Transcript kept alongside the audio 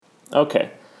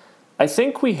Okay. I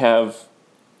think we have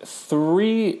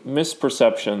three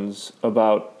misperceptions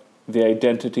about the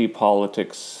identity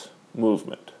politics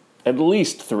movement. At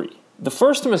least three. The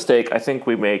first mistake I think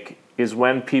we make is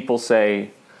when people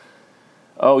say,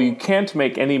 oh, you can't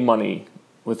make any money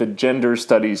with a gender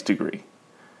studies degree.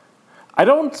 I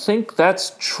don't think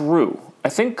that's true. I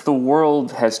think the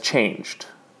world has changed.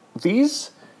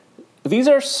 These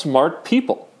are smart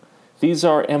people. These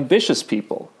are ambitious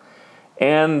people.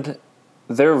 And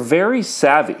they're very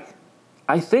savvy.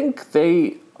 I think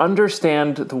they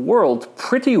understand the world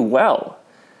pretty well.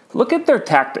 Look at their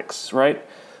tactics, right?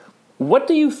 What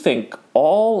do you think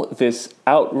all this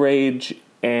outrage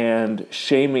and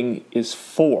shaming is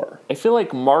for? I feel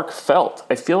like Mark Felt.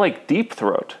 I feel like Deep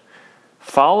Throat.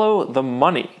 Follow the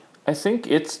money. I think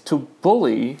it's to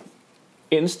bully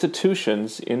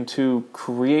institutions into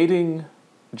creating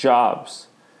jobs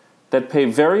that pay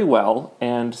very well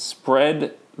and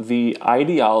spread the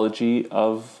ideology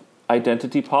of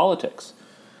identity politics.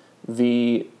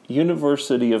 The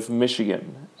University of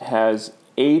Michigan has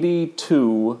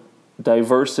 82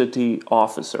 diversity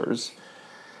officers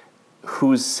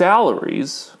whose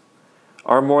salaries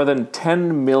are more than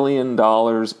 $10 million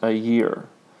a year.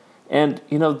 And,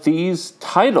 these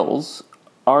titles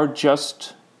are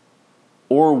just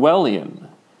Orwellian.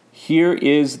 Here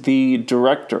is the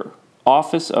director,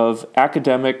 Office of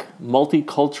Academic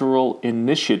Multicultural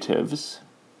Initiatives,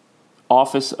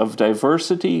 Office of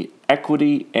Diversity,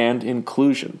 Equity, and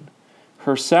Inclusion.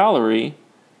 Her salary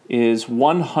is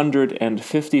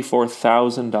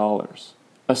 $154,000.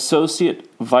 Associate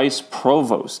Vice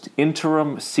Provost,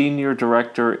 Interim Senior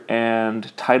Director,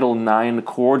 and Title IX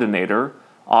Coordinator,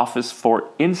 Office for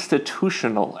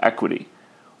Institutional Equity,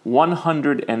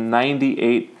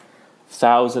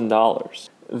 $198,000.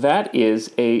 That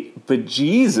is a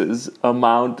bejesus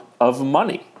amount of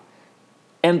money.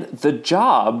 And the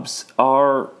jobs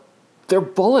they're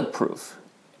bulletproof.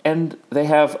 And they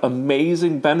have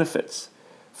amazing benefits,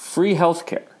 free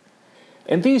healthcare.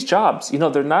 And these jobs,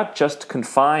 they're not just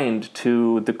confined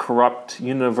to the corrupt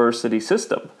university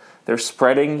system. They're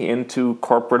spreading into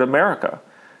corporate America,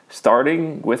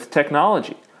 starting with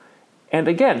technology. And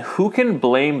again, who can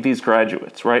blame these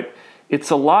graduates, right? It's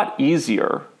a lot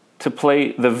easier to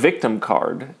play the victim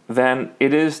card than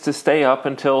it is to stay up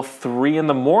until 3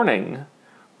 a.m.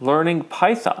 learning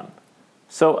Python.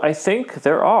 So I think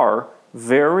there are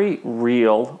very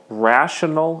real,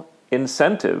 rational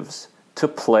incentives to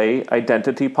play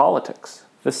identity politics.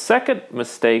 The second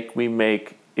mistake we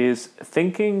make is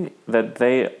thinking that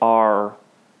they are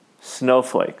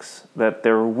snowflakes, that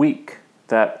they're weak,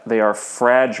 that they are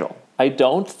fragile. I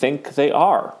don't think they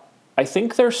are. I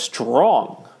think they're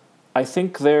strong. I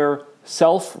think they're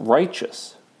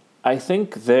self-righteous. I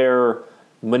think they're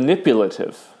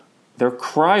manipulative. They're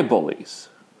cry bullies.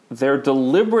 They're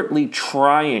deliberately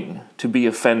trying to be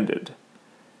offended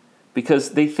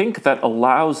because they think that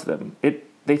allows them,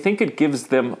 they think it gives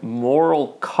them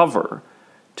moral cover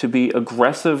to be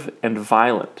aggressive and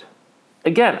violent.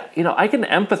 Again, I can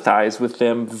empathize with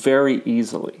them very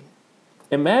easily.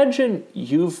 Imagine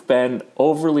you've been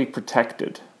overly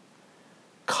protected,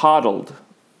 coddled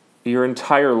your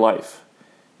entire life.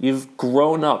 You've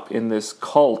grown up in this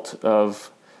cult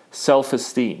of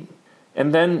self-esteem,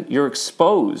 and then you're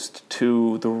exposed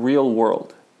to the real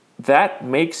world. That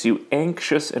makes you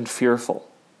anxious and fearful.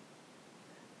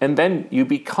 And then you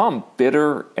become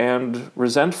bitter and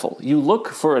resentful. You look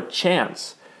for a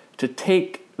chance to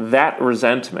take that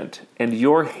resentment and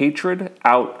your hatred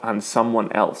out on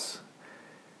someone else.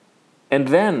 And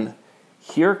then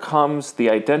here comes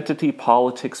the identity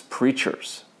politics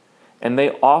preachers, and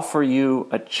they offer you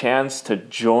a chance to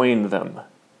join them.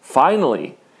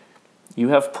 Finally, you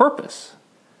have purpose.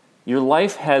 Your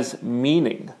life has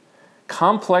meaning.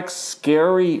 Complex,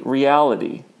 scary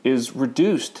reality is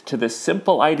reduced to this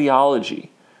simple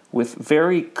ideology with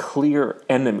very clear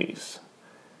enemies.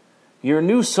 Your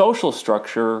new social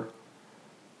structure,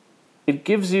 it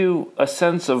gives you a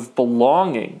sense of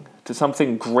belonging to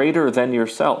something greater than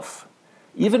yourself.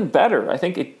 Even better, I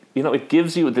think it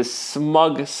gives you this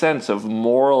smug sense of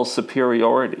moral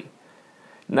superiority.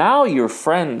 Now your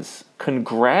friends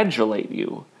congratulate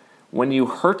you when you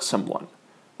hurt someone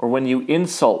or when you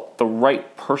insult the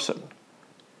right person.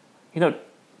 I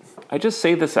just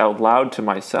say this out loud to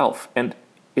myself, and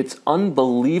it's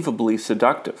unbelievably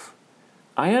seductive.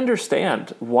 I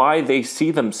understand why they see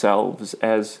themselves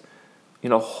as,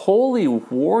 holy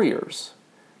warriors.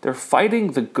 They're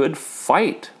fighting the good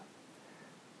fight.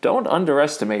 Don't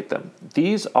underestimate them.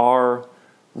 These are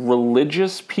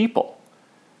religious people,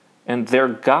 and their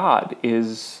God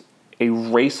is a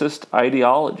racist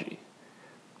ideology.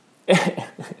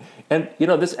 And,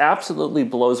 this absolutely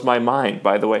blows my mind,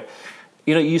 by the way.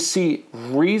 You see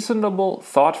reasonable,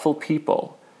 thoughtful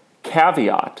people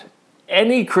caveat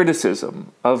any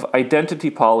criticism of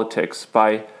identity politics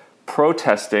by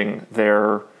protesting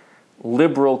their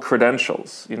liberal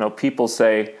credentials. People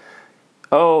say,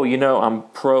 "Oh, I'm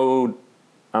pro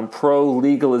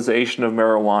legalization of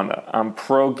marijuana. I'm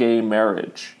pro gay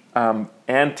marriage. I'm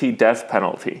anti-death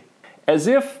penalty," as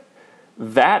if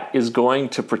that is going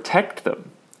to protect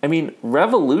them. I mean,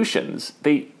 revolutions,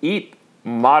 they eat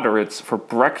moderates for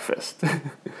breakfast,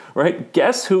 right?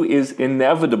 Guess who is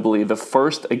inevitably the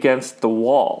first against the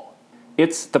wall?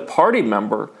 It's the party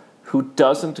member who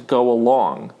doesn't go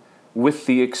along with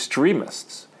the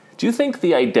extremists. Do you think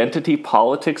the identity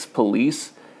politics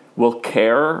police will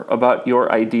care about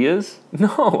your ideas?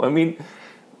 No, I mean,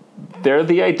 they're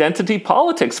the identity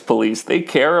politics police. They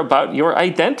care about your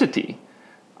identity.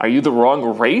 Are you the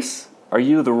wrong race? Are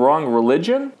you the wrong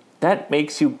religion? That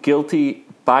makes you guilty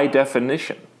by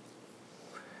definition.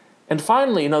 And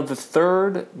finally, the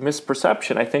third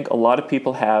misperception I think a lot of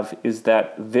people have is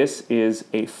that this is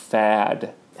a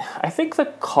fad. I think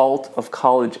the cult of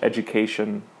college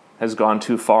education has gone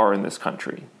too far in this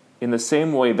country, in the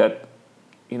same way that,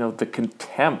 the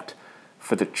contempt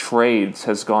for the trades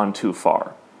has gone too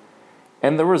far.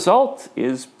 And the result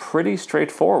is pretty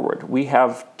straightforward. We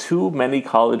have too many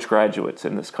college graduates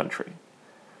in this country.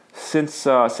 Since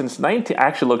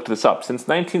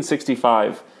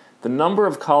 1965, the number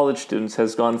of college students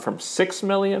has gone from 6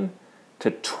 million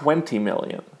to 20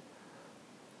 million.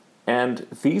 And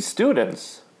these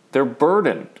students, they're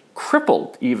burdened,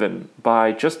 crippled even,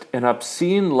 by just an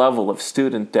obscene level of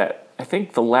student debt. I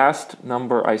think the last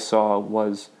number I saw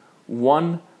was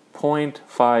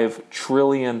 $1.5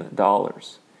 trillion.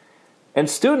 And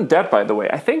student debt, by the way,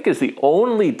 I think is the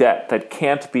only debt that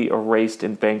can't be erased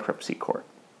in bankruptcy court.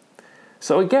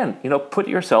 So again, put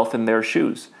yourself in their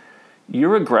shoes.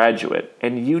 You're a graduate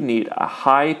and you need a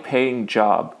high-paying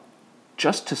job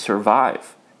just to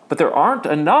survive. But there aren't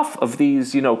enough of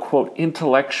these, quote,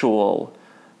 intellectual,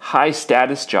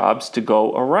 high-status jobs to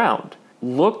go around.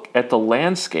 Look at the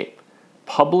landscape.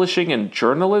 Publishing and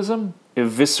journalism,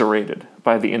 eviscerated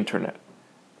by the internet.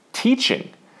 Teaching.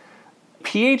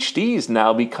 PhDs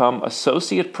now become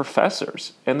associate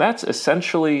professors, and that's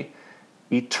essentially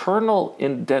eternal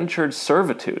indentured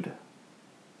servitude.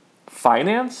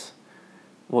 Finance?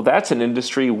 Well, that's an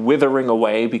industry withering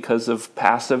away because of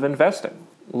passive investing.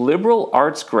 Liberal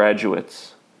arts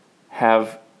graduates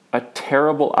have a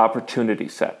terrible opportunity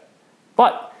set.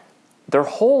 But their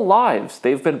whole lives,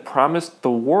 they've been promised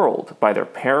the world by their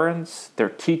parents, their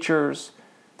teachers,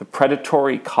 the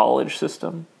predatory college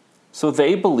system. So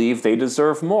they believe they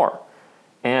deserve more.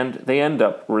 And they end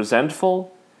up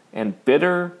resentful and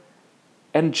bitter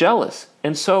and jealous.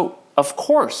 And so, of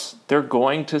course, they're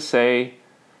going to say,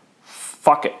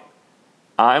 fuck it.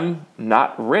 I'm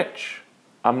not rich.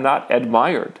 I'm not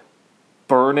admired.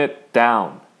 Burn it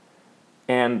down.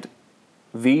 And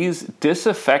these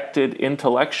disaffected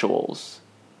intellectuals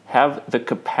have the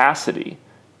capacity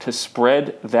to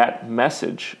spread that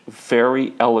message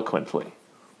very eloquently.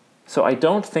 So I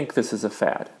don't think this is a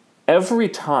fad. Every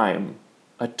time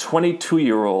a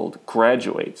 22-year-old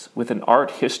graduates with an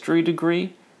art history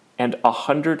degree and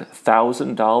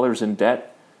 $100,000 in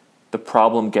debt, the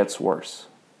problem gets worse.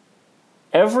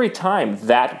 Every time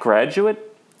that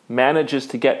graduate manages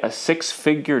to get a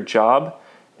six-figure job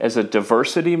as a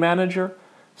diversity manager,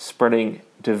 spreading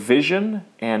division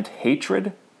and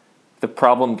hatred, the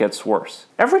problem gets worse.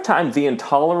 Every time the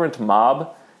intolerant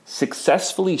mob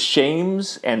successfully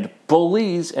shames and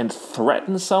bullies and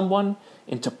threatens someone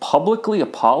into publicly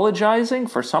apologizing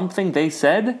for something they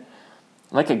said,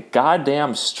 like a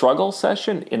goddamn struggle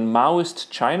session in Maoist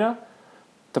China,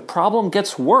 the problem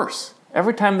gets worse.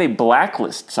 Every time they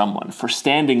blacklist someone for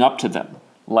standing up to them,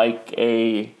 like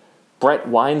a Brett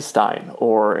Weinstein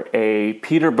or a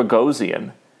Peter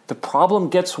Boghossian, the problem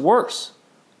gets worse.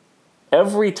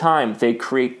 Every time they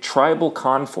create tribal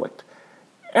conflict,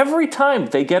 every time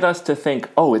they get us to think,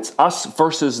 oh, it's us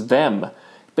versus them,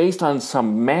 based on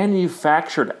some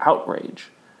manufactured outrage,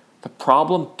 the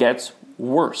problem gets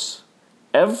worse.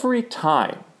 Every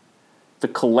time the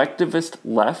collectivist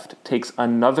left takes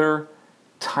another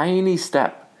tiny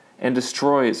step and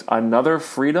destroys another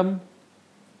freedom,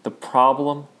 the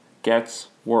problem gets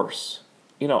worse.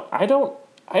 I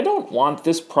don't want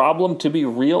this problem to be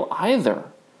real either.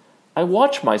 I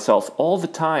watch myself all the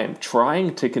time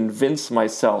trying to convince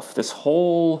myself this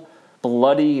whole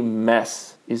bloody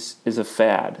mess is a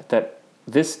fad, that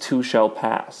this too shall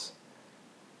pass.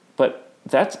 But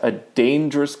that's a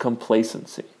dangerous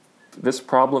complacency. This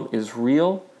problem is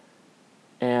real,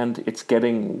 and it's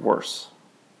getting worse.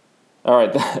 All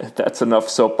right, that's enough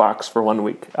soapbox for 1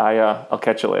 week. I'll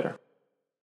catch you later.